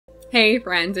Hey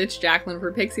friends, it's Jacqueline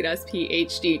for Pixie Dust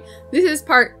PhD. This is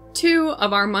part 2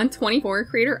 of our month 24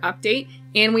 creator update,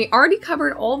 and we already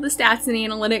covered all the stats and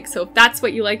analytics, so if that's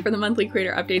what you like for the monthly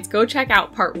creator updates, go check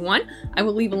out part 1. I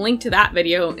will leave a link to that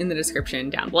video in the description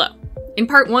down below. In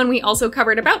part 1, we also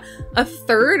covered about a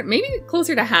third, maybe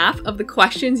closer to half of the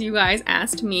questions you guys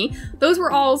asked me. Those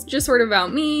were all just sort of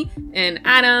about me and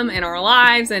Adam and our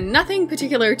lives and nothing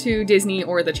particular to Disney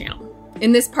or the channel.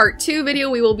 In this part 2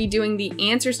 video, we will be doing the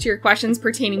answers to your questions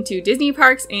pertaining to Disney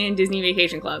parks and Disney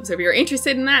Vacation Club. So if you're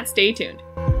interested in that, stay tuned.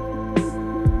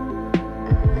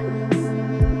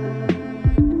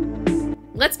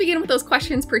 Let's begin with those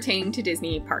questions pertaining to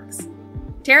Disney parks.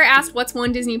 Tara asked, what's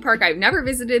one Disney park I've never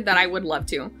visited that I would love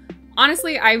to?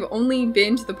 Honestly, I've only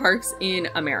been to the parks in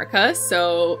America,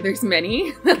 so there's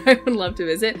many that I would love to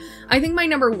visit. I think my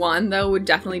number 1, though, would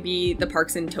definitely be the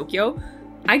parks in Tokyo.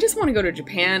 I just want to go to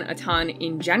Japan a ton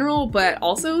in general, but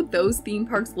also those theme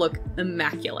parks look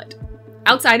immaculate.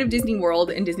 Outside of Disney World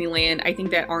and Disneyland, I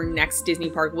think that our next Disney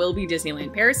park will be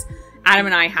Disneyland Paris. Adam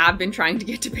and I have been trying to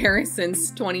get to Paris since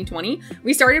 2020.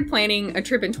 We started planning a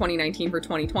trip in 2019 for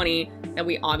 2020 that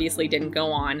we obviously didn't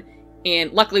go on,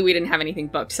 and luckily we didn't have anything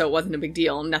booked, so it wasn't a big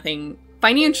deal. Nothing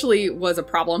financially was a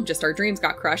problem, just our dreams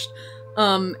got crushed.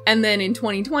 And then in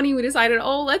 2020, we decided,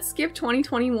 oh, let's skip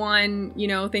 2021. You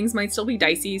know, things might still be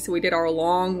dicey. So we did our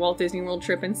long Walt Disney World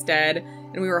trip instead.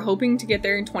 And we were hoping to get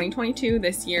there in 2022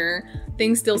 this year.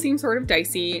 Things still seem sort of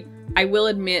dicey. I will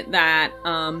admit that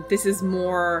this is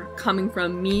more coming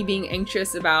from me being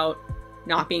anxious about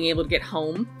not being able to get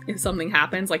home if something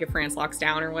happens, like if France locks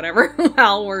down or whatever,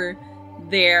 while we're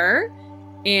there.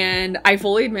 And I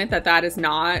fully admit that that is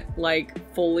not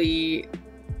like fully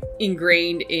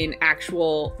ingrained in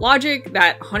actual logic.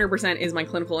 That 100% is my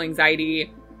clinical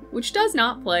anxiety, which does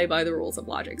not play by the rules of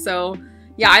logic. So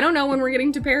yeah, I don't know when we're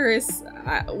getting to Paris.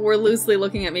 We're loosely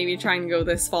looking at maybe trying to go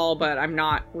this fall, but I'm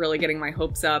not really getting my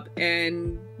hopes up.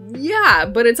 And yeah,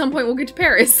 but at some point we'll get to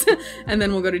Paris and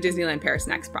then we'll go to Disneyland Paris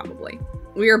next probably.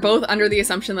 We are both under the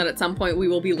assumption that at some point we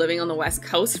will be living on the West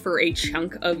Coast for a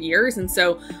chunk of years, and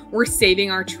so we're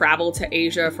saving our travel to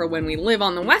Asia for when we live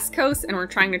on the West Coast, and we're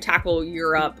trying to tackle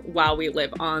Europe while we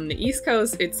live on the East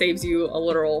Coast. It saves you a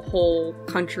literal whole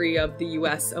country of the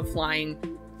US of flying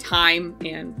time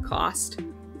and cost.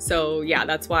 So yeah,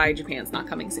 that's why Japan's not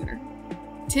coming sooner.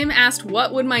 Tim asked,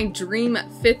 what would my dream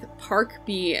 5th park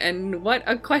be? And what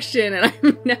a question, and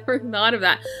I've never thought of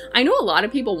that. I know a lot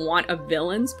of people want a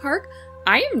villains park.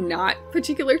 I am not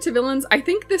particular to villains. I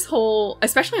think this whole,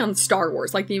 especially on Star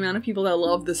Wars, like the amount of people that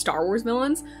love the Star Wars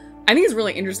villains, I think it's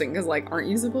really interesting because, like, aren't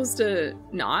you supposed to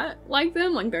not like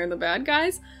them? Like, they're the bad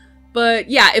guys. But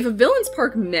yeah, if a villains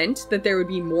park meant that there would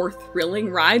be more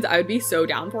thrilling rides, I would be so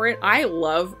down for it. I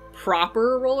love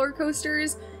proper roller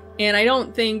coasters, and I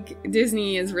don't think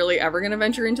Disney is really ever going to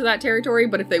venture into that territory.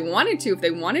 But if they wanted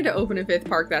to open a 5th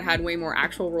park that had way more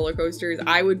actual roller coasters,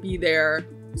 I would be there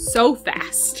so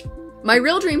fast. My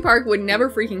real dream park would never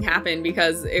freaking happen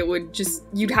because it would just,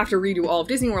 you'd have to redo all of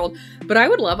Disney World, but I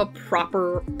would love a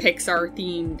proper Pixar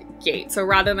themed gate. So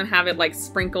rather than have it like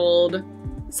sprinkled,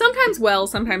 sometimes well,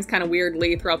 sometimes kind of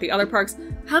weirdly throughout the other parks,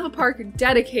 have a park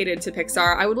dedicated to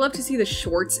Pixar. I would love to see the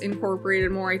shorts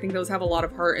incorporated more. I think those have a lot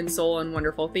of heart and soul and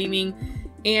wonderful theming.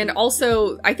 And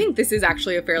also, I think this is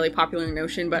actually a fairly popular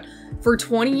notion, but for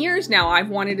 20 years now, I've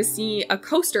wanted to see a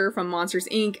coaster from Monsters,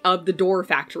 Inc. of the door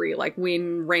factory, like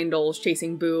when Randall's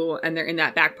chasing Boo and they're in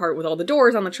that back part with all the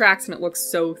doors on the tracks, and it looks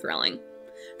so thrilling.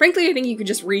 Frankly, I think you could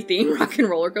just retheme Rock and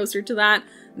Roller Coaster to that.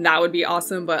 That would be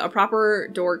awesome, but a proper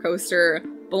door coaster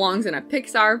belongs in a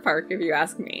Pixar park if you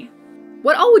ask me.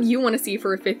 What all would you want to see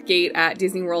for a 5th gate at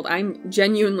Disney World? I'm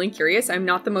genuinely curious. I'm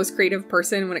not the most creative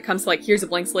person when it comes to like, here's a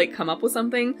blank slate, come up with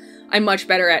something. I'm much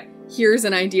better at, here's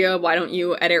an idea, why don't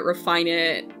you edit, refine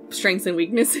it, strengths and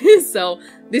weaknesses. So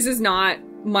this is not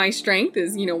my strength,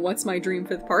 is, you know, what's my dream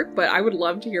 5th park, but I would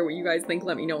love to hear what you guys think.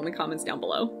 Let me know in the comments down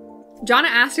below. Johna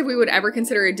asked if we would ever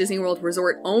consider a Disney World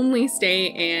resort only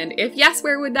stay, and if yes,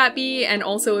 where would that be? And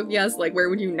also if yes, like where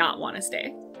would you not want to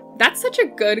stay? That's such a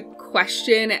good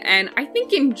question, and I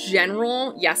think in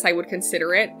general, yes, I would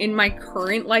consider it. In my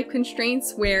current life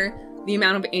constraints, where the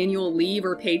amount of annual leave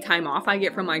or paid time off I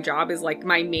get from my job is like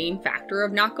my main factor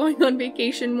of not going on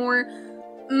vacation more,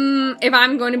 if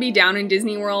I'm going to be down in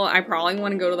Disney World, I probably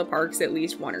want to go to the parks at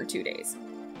least 1 or 2 days.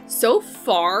 So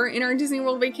far in our Disney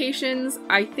World vacations,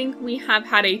 I think we have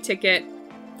had a ticket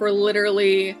for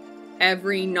literally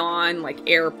every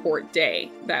non-airport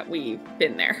day that we've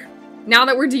been there. Now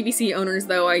that we're DVC owners,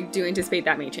 though, I do anticipate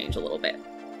that may change a little bit.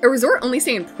 A resort-only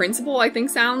stay in principle, I think,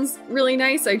 sounds really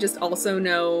nice. I just also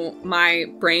know my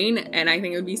brain, and I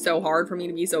think it would be so hard for me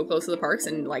to be so close to the parks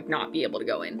and, like, not be able to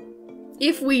go in.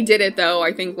 If we did it, though,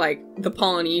 I think, like, the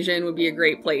Polynesian would be a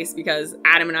great place because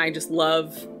Adam and I just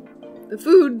love the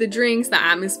food, the drinks, the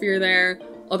atmosphere there.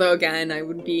 Although, again, I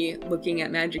would be looking at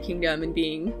Magic Kingdom and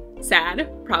being sad,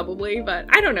 probably. But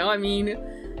I don't know. I mean,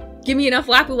 give me enough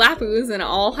Lapu-Lapus and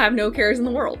I'll have no cares in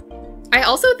the world. I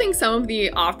also think some of the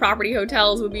off-property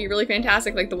hotels would be really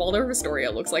fantastic, like the Waldorf Astoria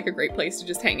looks like a great place to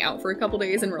just hang out for a couple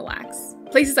days and relax.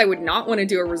 Places I would not want to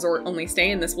do a resort-only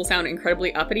stay, and this will sound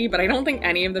incredibly uppity, but I don't think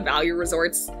any of the value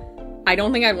resorts, I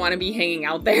don't think I'd want to be hanging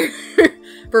out there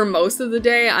for most of the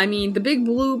day. I mean, the Big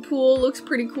Blue pool looks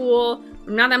pretty cool.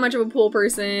 I'm not that much of a pool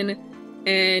person,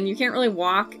 and you can't really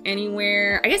walk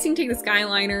anywhere. I guess you can take the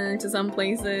Skyliner to some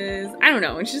places. I don't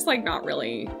know, it's just like not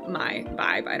really my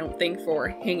vibe, I don't think, for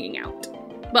hanging out.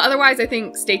 But otherwise, I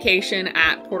think staycation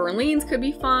at Port Orleans could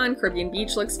be fun. Caribbean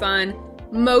Beach looks fun.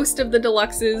 Most of the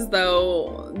deluxes,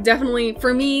 though, definitely,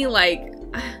 for me, like,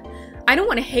 I don't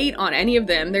want to hate on any of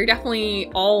them. They're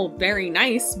definitely all very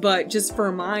nice, but just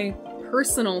for my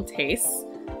personal tastes,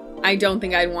 I don't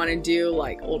think I'd want to do,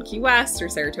 like, Old Key West or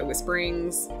Saratoga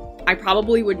Springs. I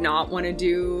probably would not want to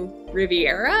do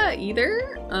Riviera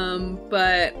either,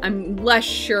 but I'm less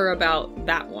sure about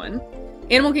that one.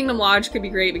 Animal Kingdom Lodge could be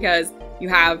great because you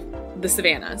have the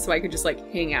savannah, so I could just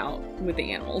like hang out with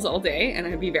the animals all day and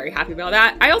I'd be very happy about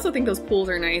that. I also think those pools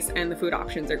are nice and the food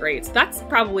options are great, so that's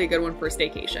probably a good one for a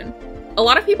staycation. A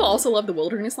lot of people also love the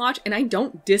Wilderness Lodge, and I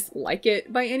don't dislike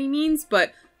it by any means,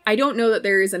 but I don't know that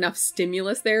there is enough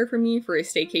stimulus there for me for a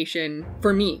staycation,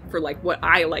 for like what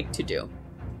I like to do.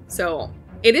 So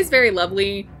it is very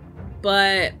lovely,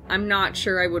 but I'm not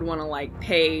sure I would want to like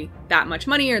pay that much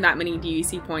money or that many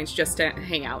DVC points just to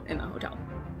hang out in the hotel.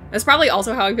 That's probably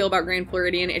also how I feel about Grand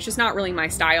Floridian. It's just not really my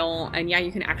style. And yeah,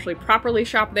 you can actually properly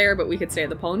shop there, but we could stay at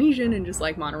the Polynesian and just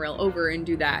like monorail over and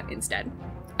do that instead.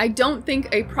 I don't think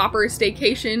a proper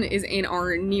staycation is in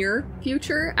our near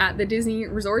future at the Disney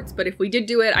resorts, but if we did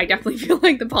do it, I definitely feel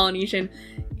like the Polynesian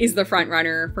is the front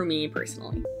runner for me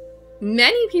personally.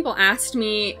 Many people asked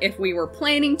me if we were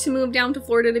planning to move down to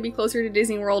Florida to be closer to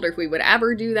Disney World or if we would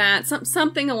ever do that,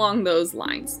 something along those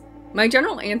lines. My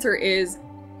general answer is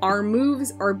our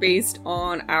moves are based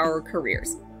on our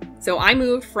careers. So I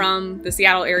moved from the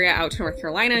Seattle area out to North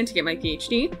Carolina to get my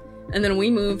PhD, and then we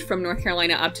moved from North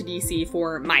Carolina up to DC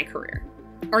for my career.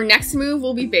 Our next move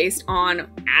will be based on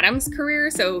Adam's career,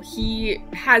 so he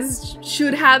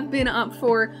should have been up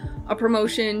for a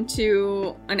promotion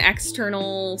to an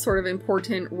external sort of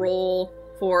important role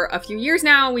for a few years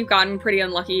now. We've gotten pretty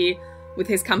unlucky with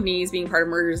his companies being part of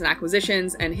mergers and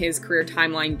acquisitions and his career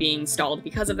timeline being stalled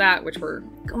because of that, which we're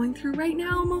going through right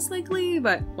now, most likely,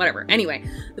 but whatever. Anyway,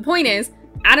 the point is,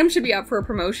 Adam should be up for a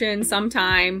promotion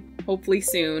sometime, hopefully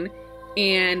soon,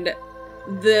 and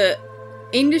the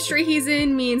industry he's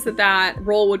in means that that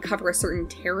role would cover a certain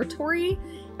territory,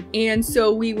 and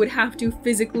so we would have to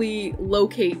physically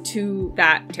locate to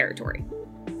that territory.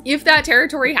 If that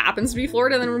territory happens to be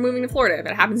Florida, then we're moving to Florida. If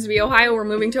it happens to be Ohio, we're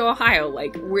moving to Ohio.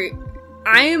 Like,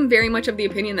 I am very much of the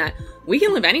opinion that we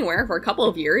can live anywhere for a couple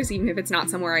of years, even if it's not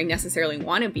somewhere I necessarily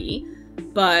want to be.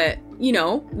 But, you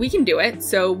know, we can do it.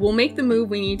 So we'll make the move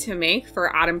we need to make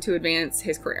for Adam to advance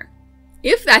his career.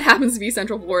 If that happens to be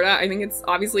Central Florida, I think it's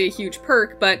obviously a huge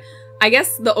perk, but I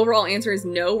guess the overall answer is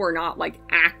no, we're not like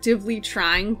actively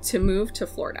trying to move to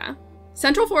Florida.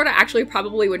 Central Florida actually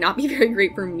probably would not be very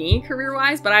great for me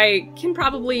career-wise, but I can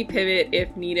probably pivot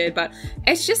if needed, but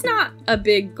it's just not a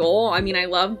big goal. I mean, I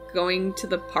love going to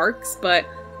the parks, but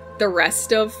the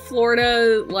rest of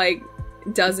Florida, like,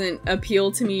 doesn't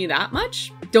appeal to me that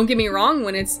much. Don't get me wrong,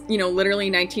 when it's, you know, literally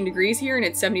 19 degrees here and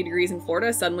it's 70 degrees in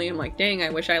Florida, suddenly I'm like, dang, I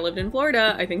wish I lived in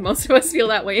Florida. I think most of us feel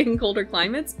that way in colder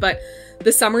climates, but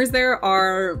the summers there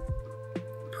are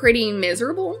pretty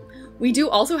miserable. We do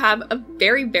also have a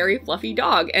very, very fluffy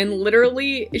dog, and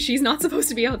literally she's not supposed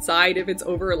to be outside if it's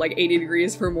over like 80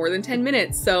 degrees for more than 10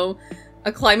 minutes. So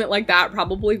a climate like that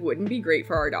probably wouldn't be great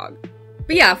for our dog.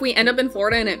 But yeah, if we end up in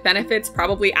Florida and it benefits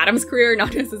probably Adam's career,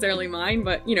 not necessarily mine,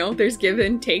 but you know, there's give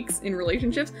and takes in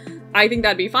relationships, I think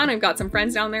that'd be fun. I've got some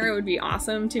friends down there. It would be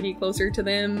awesome to be closer to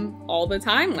them all the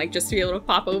time. Like, just to be able to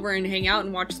pop over and hang out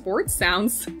and watch sports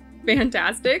sounds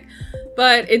fantastic,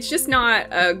 but it's just not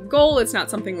a goal. It's not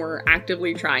something we're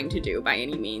actively trying to do by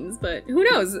any means, but who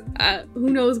knows? Who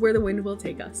knows where the wind will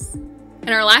take us? And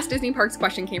our last Disney Parks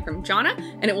question came from Johna,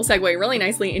 and it will segue really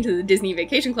nicely into the Disney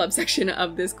Vacation Club section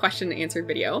of this question and answer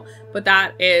video. But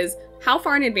that is, how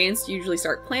far in advance do you usually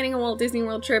start planning a Walt Disney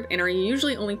World trip, and are you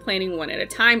usually only planning one at a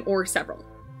time or several?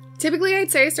 Typically, I'd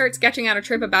say start sketching out a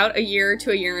trip about a year to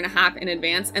a year and a half in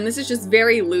advance, and this is just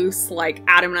very loose, like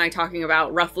Adam and I talking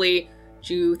about roughly,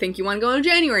 do you think you want to go in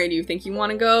January? Do you think you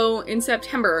want to go in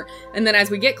September? And then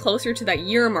as we get closer to that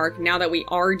year mark, now that we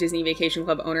are Disney Vacation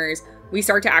Club owners, we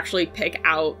start to actually pick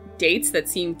out dates that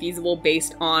seem feasible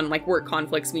based on like work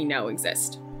conflicts we know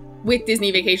exist. With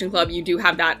Disney Vacation Club, you do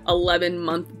have that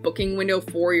 11-month booking window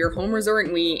for your home resort,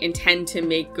 and we intend to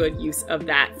make good use of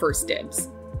that first dibs.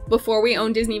 Before we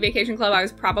owned Disney Vacation Club, I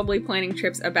was probably planning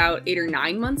trips about 8 or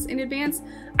 9 months in advance.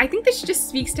 I think this just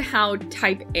speaks to how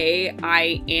type A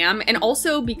I am, and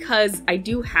also because I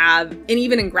do have, and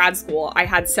even in grad school, I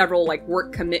had several like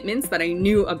work commitments that I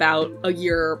knew about a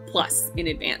year plus in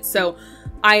advance. So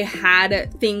I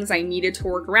had things I needed to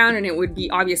work around, and it would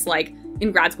be obvious, like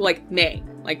in grad school, like May,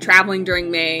 like traveling during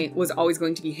May was always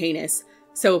going to be heinous.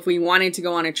 So if we wanted to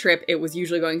go on a trip, it was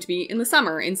usually going to be in the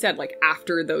summer instead, like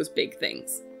after those big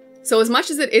things. So as much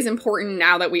as it is important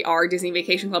now that we are Disney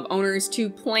Vacation Club owners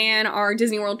to plan our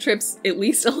Disney World trips at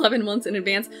least 11 months in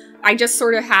advance, I just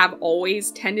sort of have always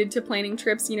tended to planning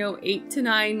trips, 8 to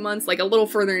 9 months, like a little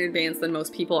further in advance than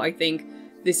most people. I think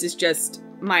this is just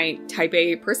my type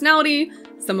A personality,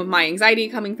 some of my anxiety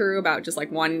coming through about just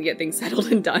like wanting to get things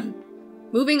settled and done.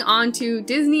 Moving on to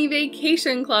Disney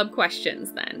Vacation Club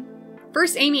questions then.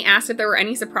 First, Amy asked if there were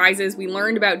any surprises we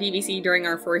learned about DVC during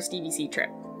our first DVC trip.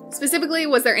 Specifically,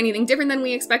 was there anything different than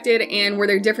we expected, and were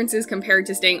there differences compared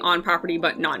to staying on property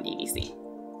but non-DVC?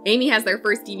 Amy has their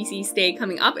first DVC stay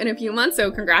coming up in a few months, so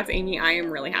congrats, Amy. I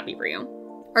am really happy for you.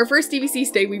 Our first DVC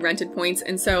stay, we rented points,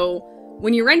 and so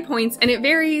when you rent points, and it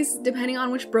varies depending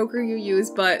on which broker you use,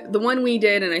 but the one we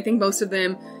did, and I think most of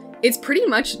them, it's pretty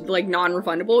much like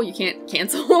non-refundable. You can't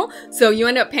cancel. So you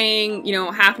end up paying,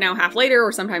 half now, half later,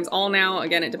 or sometimes all now.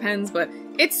 Again, it depends, but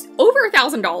it's over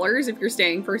 $1,000 if you're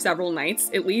staying for several nights,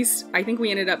 at least. I think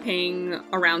we ended up paying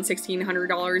around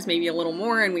 $1,600, maybe a little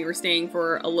more, and we were staying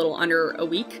for a little under a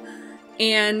week.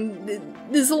 And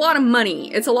there's a lot of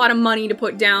money. It's a lot of money to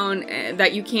put down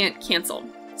that you can't cancel.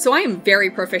 So I am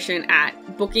very proficient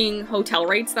at booking hotel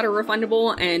rates that are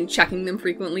refundable and checking them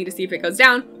frequently to see if it goes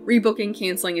down, rebooking,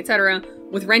 canceling, etc.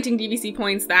 With renting DVC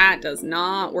points, that does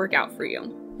not work out for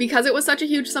you. Because it was such a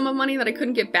huge sum of money that I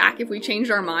couldn't get back if we changed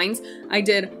our minds, I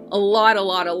did a lot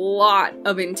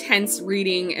of intense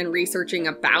reading and researching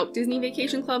about Disney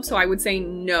Vacation Club. So I would say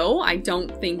no, I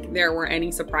don't think there were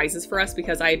any surprises for us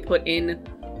because I had put in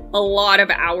a lot of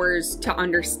hours to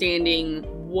understanding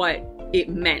what it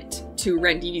meant to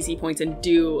rent DVC points and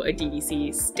do a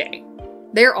DVC stay.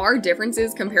 There are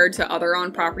differences compared to other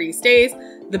on-property stays.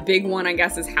 The big one, I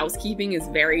guess, is housekeeping is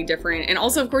very different. And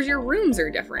also, of course, your rooms are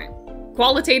different.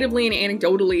 Qualitatively and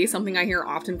anecdotally, something I hear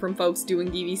often from folks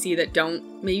doing DVC that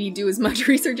don't maybe do as much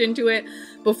research into it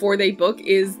before they book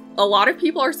is a lot of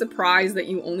people are surprised that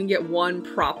you only get one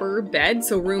proper bed.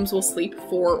 So rooms will sleep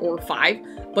 4 or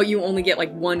 5, but you only get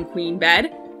like one queen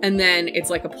bed, and then it's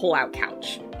like a pull-out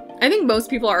couch. I think most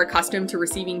people are accustomed to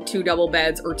receiving 2 double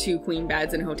beds or 2 queen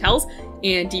beds in hotels,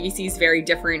 and DVC is very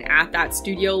different at that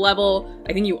studio level.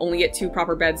 I think you only get 2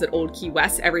 proper beds at Old Key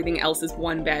West. Everything else is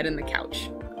 1 bed and the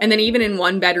couch. And then even in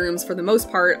 1 bedrooms, for the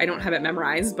most part, I don't have it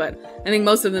memorized, but I think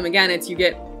most of them, again, it's you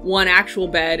get 1 actual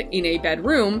bed in a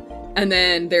bedroom, and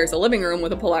then there's a living room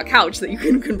with a pull-out couch that you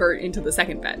can convert into the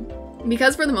 2nd bed.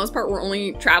 Because for the most part, we're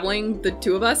only traveling, the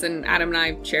 2 of us, and Adam and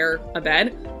I share a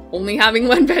bed, only having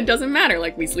 1 bed doesn't matter.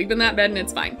 Like, we sleep in that bed and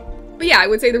it's fine. But yeah, I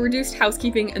would say the reduced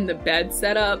housekeeping and the bed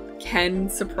setup can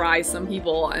surprise some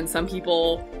people, and some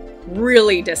people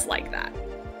really dislike that.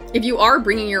 If you are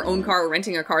bringing your own car or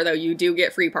renting a car, though, you do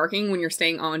get free parking when you're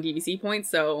staying on DVC points,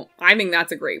 so I think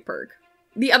that's a great perk.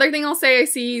 The other thing I'll say I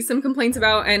see some complaints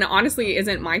about, and honestly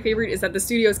isn't my favorite, is that the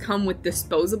studios come with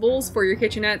disposables for your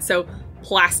kitchenette, so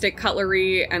plastic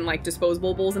cutlery and like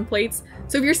disposable bowls and plates.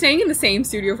 So if you're staying in the same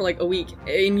studio for like a week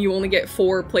and you only get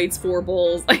 4 plates, 4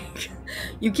 bowls, like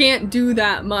you can't do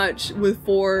that much with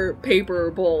 4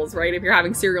 paper bowls, right? If you're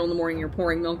having cereal in the morning, you're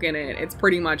pouring milk in it, it's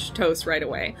pretty much toast right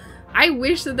away. I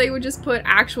wish that they would just put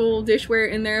actual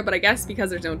dishware in there, but I guess because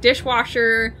there's no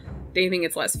dishwasher, they think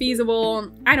it's less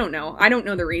feasible. I don't know. I don't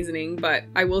know the reasoning, but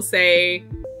I will say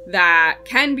that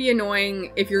can be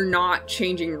annoying if you're not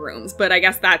changing rooms. But I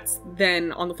guess that's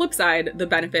then, on the flip side, the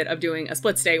benefit of doing a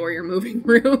split stay where you're moving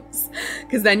rooms.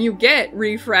 Because then you get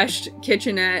refreshed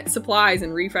kitchenette supplies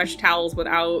and refreshed towels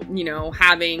without,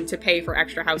 having to pay for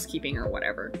extra housekeeping or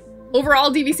whatever.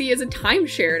 Overall, DVC is a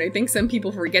timeshare, and I think some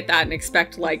people forget that and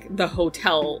expect, like, the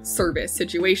hotel service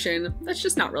situation. That's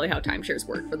just not really how timeshares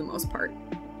work for the most part.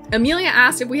 Amelia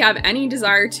asked if we have any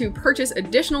desire to purchase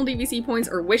additional DVC points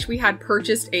or wish we had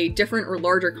purchased a different or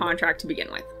larger contract to begin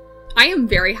with. I am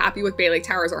very happy with Bay Lake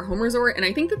Tower as our home resort, and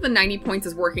I think that the 90 points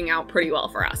is working out pretty well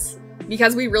for us.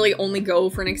 Because we really only go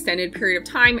for an extended period of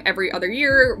time every other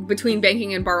year between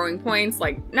banking and borrowing points,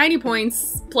 like 90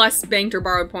 points plus banked or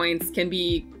borrowed points can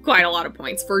be quite a lot of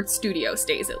points for studio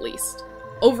stays at least.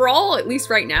 Overall, at least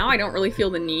right now, I don't really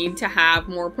feel the need to have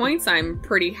more points. I'm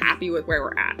pretty happy with where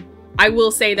we're at. I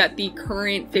will say that the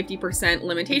current 50%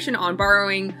 limitation on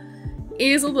borrowing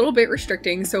is a little bit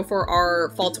restricting. So for our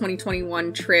fall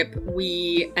 2021 trip,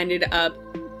 we ended up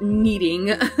needing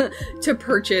to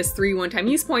purchase 3 one-time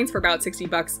use points for about 60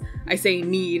 bucks. I say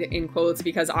need in quotes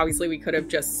because obviously we could have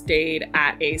just stayed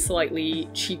at a slightly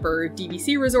cheaper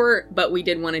DVC resort, but we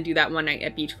did want to do that one night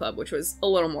at Beach Club, which was a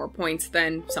little more points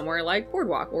than somewhere like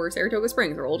Boardwalk or Saratoga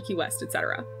Springs or Old Key West,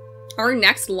 etc. Our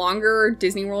next longer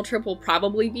Disney World trip will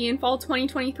probably be in fall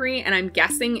 2023, and I'm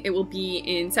guessing it will be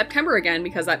in September again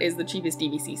because that is the cheapest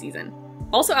DVC season.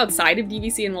 Also, outside of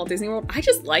DVC and Walt Disney World, I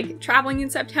just like traveling in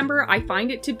September. I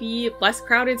find it to be less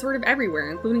crowded sort of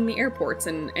everywhere, including the airports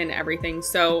and everything.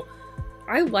 So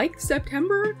I like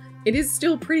September. It is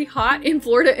still pretty hot in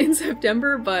Florida in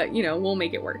September, but you know, we'll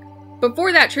make it work.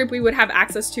 Before that trip, we would have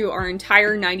access to our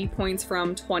entire 90 points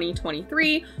from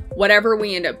 2023, whatever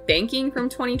we end up banking from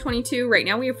 2022. Right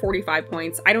now we have 45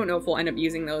 points. I don't know if we'll end up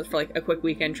using those for like a quick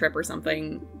weekend trip or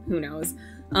something. Who knows?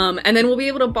 And then we'll be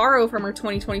able to borrow from our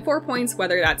 2024 points,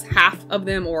 whether that's half of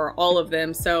them or all of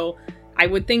them. So I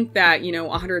would think that, you know,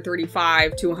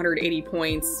 135 to 180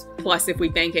 points, plus if we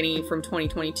bank any from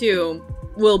 2022,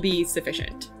 will be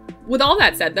sufficient. With all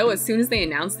that said, though, as soon as they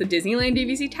announced the Disneyland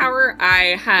DVC Tower,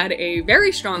 I had a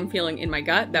very strong feeling in my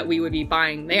gut that we would be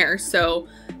buying there. So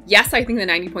yes, I think the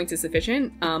 90 points is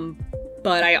sufficient.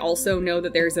 But I also know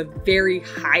that there's a very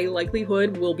high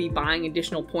likelihood we'll be buying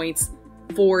additional points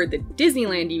for the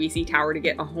Disneyland DVC Tower to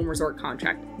get a home resort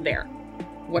contract there.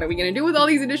 What are we going to do with all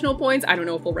these additional points? I don't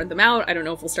know if we'll rent them out. I don't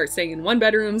know if we'll start staying in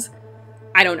 1-bedrooms.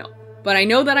 I don't know. But I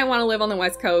know that I want to live on the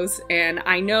West Coast, and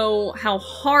I know how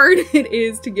hard it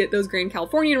is to get those Grand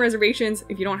Californian reservations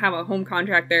if you don't have a home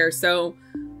contract there. So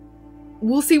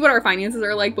we'll see what our finances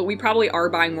are like, but we probably are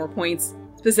buying more points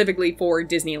specifically for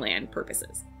Disneyland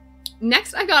purposes.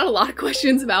 Next, I got a lot of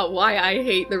questions about why I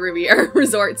hate the Riviera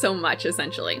Resort so much,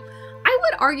 essentially. I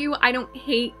would argue I don't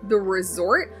hate the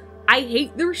resort. I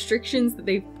hate the restrictions that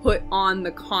they've put on the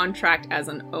contract as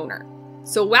an owner.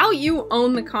 So while you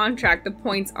own the contract, the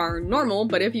points are normal,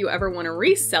 but if you ever want to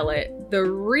resell it, the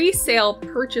resale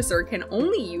purchaser can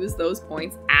only use those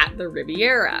points at the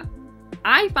Riviera.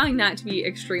 I find that to be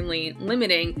extremely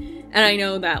limiting, and I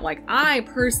know that, like, I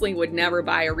personally would never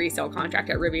buy a resale contract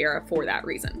at Riviera for that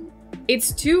reason.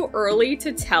 It's too early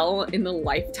to tell in the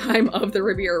lifetime of the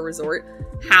Riviera Resort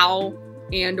how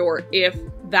and or if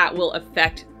that will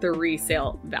affect the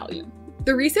resale value.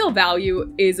 The resale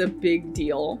value is a big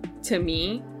deal to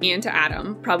me and to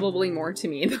Adam, probably more to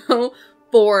me though,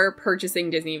 for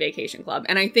purchasing Disney Vacation Club.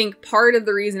 And I think part of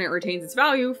the reason it retains its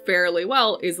value fairly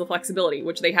well is the flexibility,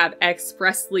 which they have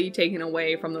expressly taken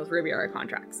away from those Riviera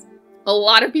contracts. A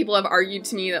lot of people have argued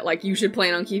to me that, like, you should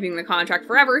plan on keeping the contract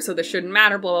forever, so this shouldn't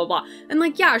matter, blah, blah, blah. And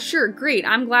like, yeah, sure, great.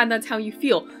 I'm glad that's how you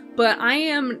feel. But I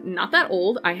am not that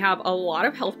old. I have a lot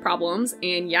of health problems.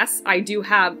 And yes, I do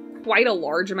have quite a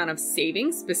large amount of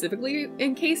savings, specifically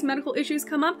in case medical issues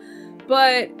come up.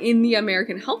 But in the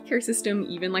American healthcare system,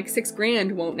 even like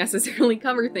 $6,000 won't necessarily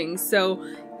cover things. So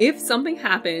if something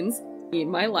happens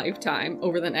in my lifetime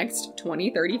over the next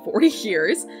 20, 30, 40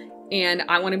 years, and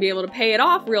I want to be able to pay it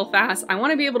off real fast, I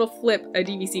want to be able to flip a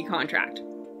DVC contract.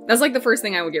 That's like the first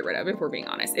thing I would get rid of, if we're being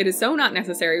honest. It is so not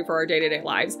necessary for our day-to-day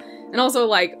lives. And also,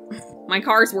 like, my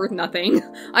car's worth nothing.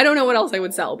 I don't know what else I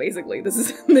would sell, basically. This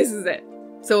is it.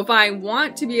 So if I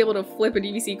want to be able to flip a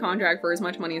DVC contract for as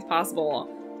much money as possible,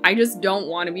 I just don't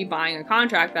want to be buying a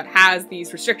contract that has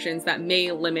these restrictions that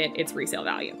may limit its resale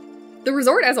value. The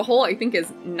resort as a whole, I think,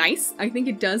 is nice. I think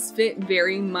it does fit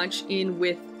very much in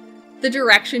with the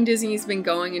direction Disney's been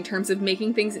going in terms of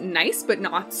making things nice, but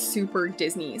not super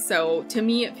Disney. So to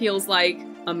me, it feels like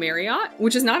a Marriott,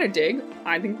 which is not a dig.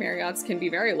 I think Marriotts can be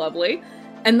very lovely.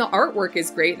 And the artwork is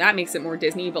great. That makes it more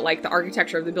Disney, but like the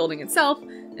architecture of the building itself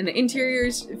and the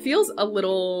interiors feels a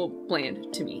little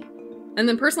bland to me. And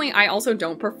then personally, I also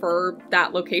don't prefer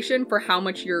that location for how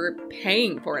much you're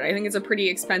paying for it. I think it's a pretty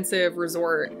expensive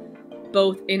resort,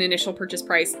 both in initial purchase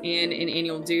price and in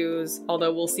annual dues,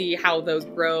 although we'll see how those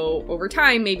grow over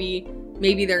time. Maybe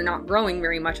they're not growing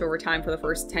very much over time for the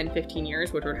first 10, 15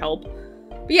 years, which would help.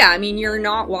 But yeah, I mean, you're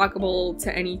not walkable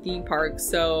to any theme park,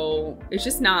 so it's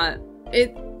just not,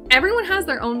 everyone has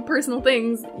their own personal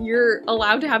things. You're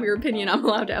allowed to have your opinion, I'm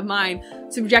allowed to have mine.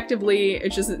 Subjectively,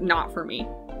 it's just not for me.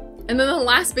 And then the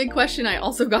last big question I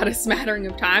also got a smattering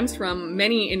of times from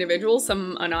many individuals,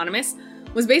 some anonymous,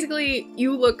 was basically,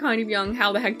 you look kind of young,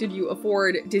 how the heck did you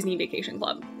afford Disney Vacation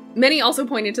Club? Many also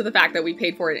pointed to the fact that we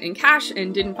paid for it in cash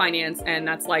and didn't finance, and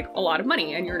that's like a lot of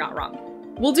money, and you're not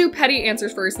wrong. We'll do petty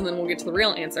answers first, and then we'll get to the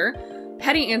real answer.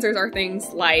 Petty answers are things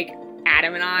like,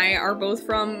 Adam and I are both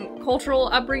from cultural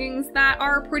upbringings that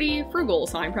are pretty frugal.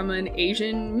 So I'm from an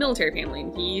Asian military family,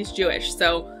 and he's Jewish,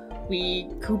 so we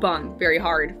coupon very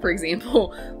hard. For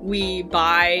example, we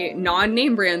buy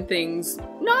non-name brand things,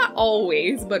 not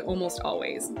always, but almost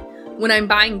always. When I'm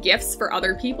buying gifts for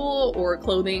other people or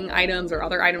clothing items or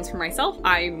other items for myself,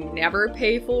 I never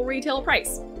pay full retail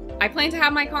price. I plan to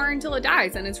have my car until it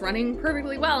dies, and it's running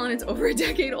perfectly well, and it's over a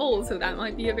decade old, so that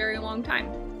might be a very long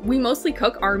time. We mostly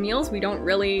cook our meals. We don't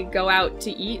really go out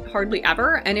to eat hardly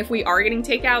ever, and if we are getting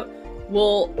takeout,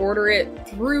 we'll order it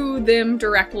through them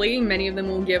directly. Many of them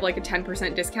will give like a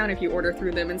 10% discount if you order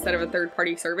through them instead of a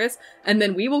third-party service. And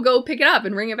then we will go pick it up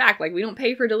and bring it back. Like, we don't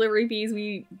pay for delivery fees.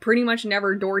 We pretty much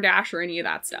never DoorDash or any of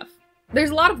that stuff. There's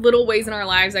a lot of little ways in our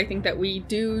lives, I think, that we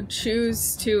do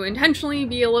choose to intentionally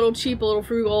be a little cheap, a little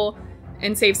frugal,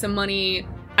 and save some money.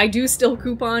 I do still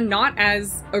coupon, not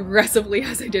as aggressively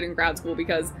as I did in grad school,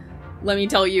 because let me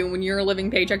tell you, when you're living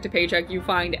paycheck to paycheck, you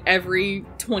find every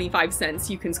 25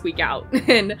 cents you can squeak out.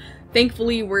 And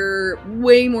thankfully, we're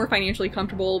way more financially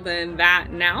comfortable than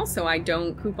that now, so I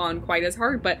don't coupon quite as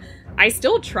hard, but I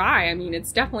still try. I mean,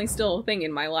 it's definitely still a thing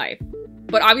in my life.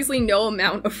 But obviously, no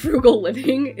amount of frugal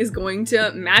living is going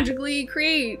to magically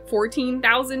create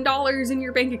 $14,000 in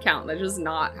your bank account. That's just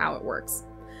not how it works.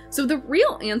 So the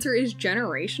real answer is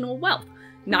generational wealth.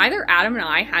 Neither Adam and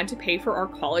I had to pay for our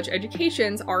college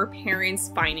educations. Our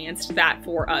parents financed that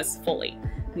for us fully.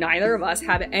 Neither of us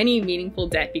have any meaningful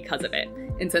debt because of it.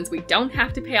 And since we don't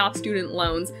have to pay off student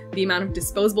loans, the amount of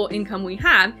disposable income we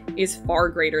have is far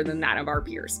greater than that of our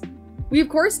peers. We of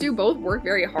course do both work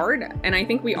very hard, and I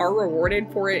think we are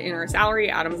rewarded for it in our salary.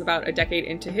 Adam's about a decade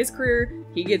into his career.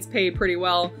 He gets paid pretty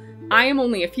well. I am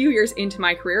only a few years into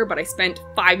my career, but I spent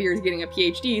 5 years getting a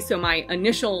PhD, so my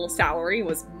initial salary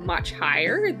was much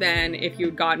higher than if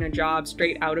you'd gotten a job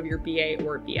straight out of your BA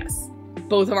or BS.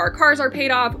 Both of our cars are paid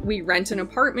off. We rent an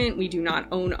apartment. We do not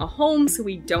own a home, so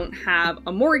we don't have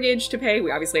a mortgage to pay.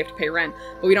 We obviously have to pay rent,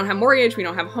 but we don't have mortgage. We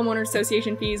don't have homeowner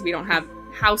association fees. We don't have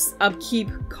house upkeep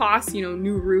costs, you know,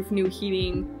 new roof, new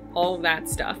heating, all of that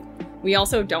stuff. We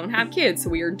also don't have kids, so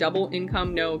we are double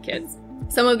income, no kids.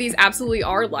 Some of these absolutely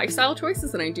are lifestyle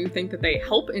choices, and I do think that they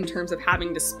help in terms of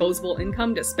having disposable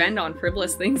income to spend on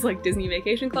frivolous things like Disney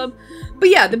Vacation Club. But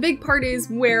yeah, the big part is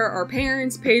where our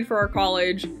parents paid for our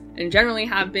college and generally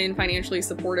have been financially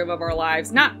supportive of our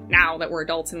lives. Not now that we're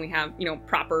adults and we have, you know,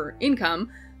 proper income,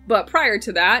 but prior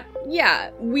to that,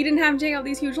 yeah, we didn't have to take out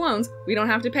these huge loans. We don't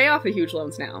have to pay off the huge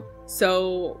loans now.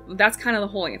 So that's kind of the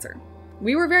whole answer.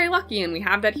 We were very lucky, and we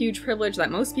have that huge privilege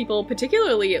that most people,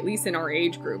 particularly at least in our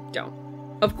age group, don't.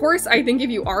 Of course, I think if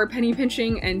you are penny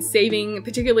pinching and saving,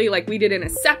 particularly like we did in a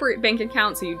separate bank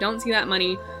account so you don't see that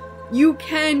money, you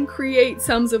can create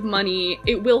sums of money.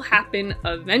 It will happen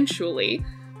eventually,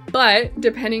 but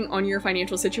depending on your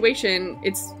financial situation,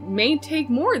 it may take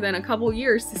more than a couple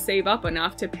years to save up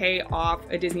enough to pay off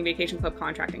a Disney Vacation Club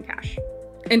contract in cash.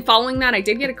 And following that, I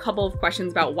did get a couple of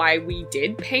questions about why we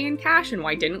did pay in cash and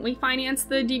why didn't we finance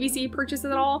the DVC purchase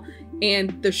at all.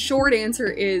 And the short answer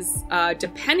is,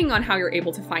 depending on how you're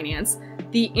able to finance,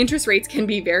 the interest rates can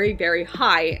be very, very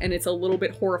high, and it's a little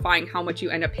bit horrifying how much you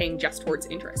end up paying just towards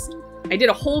interest. I did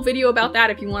a whole video about that.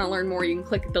 If you want to learn more, you can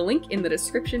click the link in the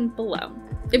description below.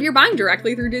 If you're buying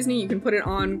directly through Disney, you can put it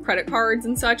on credit cards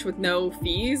and such with no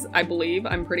fees, I believe,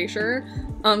 I'm pretty sure.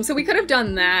 So we could have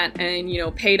done that and, you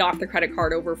know, paid off the credit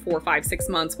card over 4, 5, 6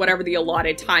 months, whatever the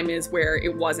allotted time is where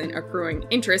it wasn't accruing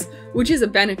interest, which is a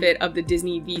benefit of the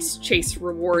Disney Visa Chase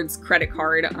Rewards credit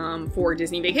card for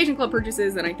Disney Vacation Club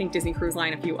purchases, and I think Disney Cruise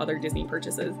Line, a few other Disney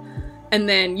purchases. And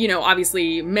then, you know,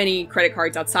 obviously many credit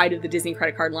cards outside of the Disney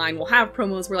credit card line will have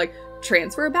promos where like,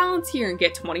 transfer a balance here and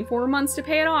get 24 months to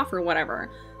pay it off or whatever.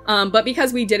 But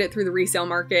because we did it through the resale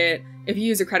market, if you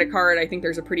use a credit card, I think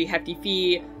there's a pretty hefty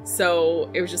fee. So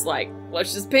it was just like,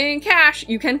 let's just pay in cash.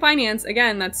 You can finance.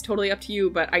 Again, that's totally up to you,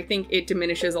 but I think it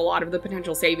diminishes a lot of the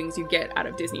potential savings you get out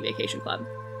of Disney Vacation Club.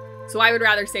 So I would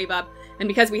rather save up. And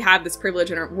because we have this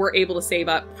privilege and we're able to save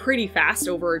up pretty fast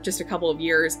over just a couple of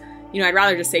years, you know, I'd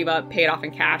rather just save up, pay it off in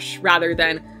cash rather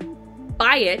than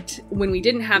buy it when we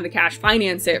didn't have the cash,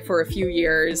 finance it for a few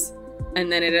years,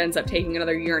 and then it ends up taking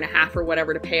another 1.5 years or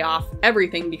whatever to pay off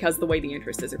everything because the way the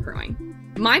interest is accruing.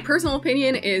 My personal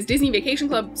opinion is Disney Vacation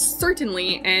Club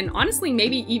certainly, and honestly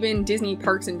maybe even Disney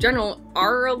parks in general,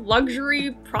 are a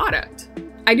luxury product.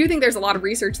 I do think there's a lot of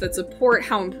research that support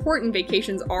how important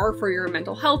vacations are for your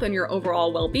mental health and your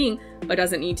overall well-being, but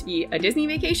doesn't need to be a Disney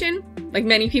vacation. Like,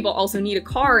 many people also need a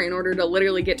car in order to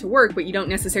literally get to work, but you don't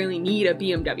necessarily need a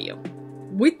BMW.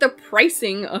 With the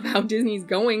pricing of how Disney's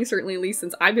going, certainly at least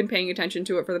since I've been paying attention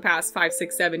to it for the past 5,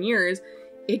 6, 7 years,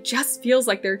 it just feels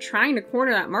like they're trying to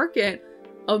corner that market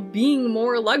of being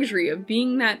more luxury, of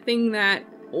being that thing that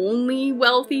only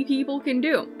wealthy people can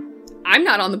do. I'm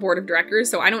not on the board of directors,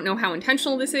 so I don't know how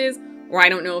intentional this is, or I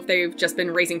don't know if they've just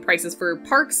been raising prices for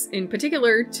parks in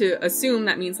particular to assume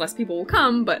that means less people will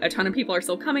come, but a ton of people are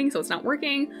still coming, so it's not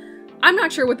working. I'm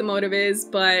not sure what the motive is,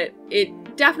 but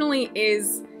it definitely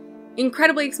is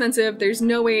incredibly expensive. There's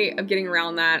no way of getting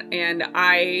around that, and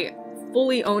I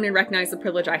fully own and recognize the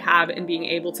privilege I have in being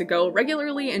able to go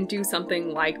regularly and do something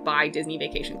like buy Disney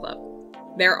Vacation Club.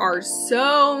 There are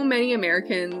so many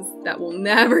Americans that will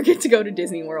never get to go to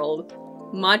Disney World,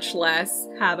 much less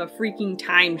have a freaking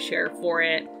timeshare for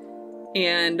it.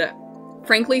 And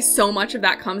frankly, so much of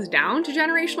that comes down to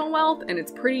generational wealth, and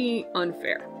it's pretty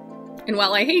unfair. And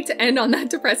while I hate to end on that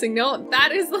depressing note,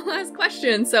 that is the last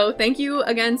question. So thank you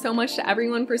again so much to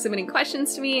everyone for submitting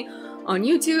questions to me on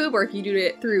YouTube, or if you do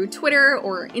it through Twitter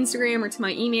or Instagram or to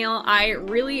my email. I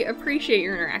really appreciate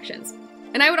your interactions.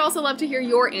 And I would also love to hear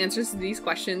your answers to these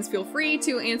questions. Feel free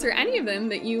to answer any of them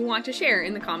that you want to share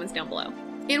in the comments down below.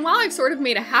 And while I've sort of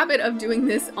made a habit of doing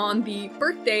this on the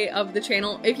birthday of the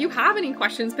channel, if you have any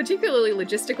questions, particularly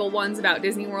logistical ones about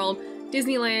Disney World,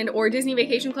 Disneyland, or Disney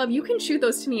Vacation Club, you can shoot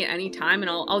those to me at any time and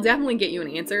I'll definitely get you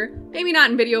an answer. Maybe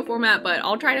not in video format, but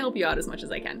I'll try to help you out as much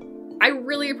as I can. I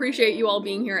really appreciate you all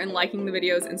being here and liking the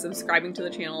videos and subscribing to the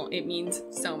channel. It means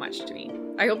so much to me.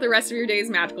 I hope the rest of your day is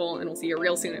magical, and we'll see you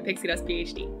real soon at Pixie Dust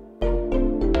PhD.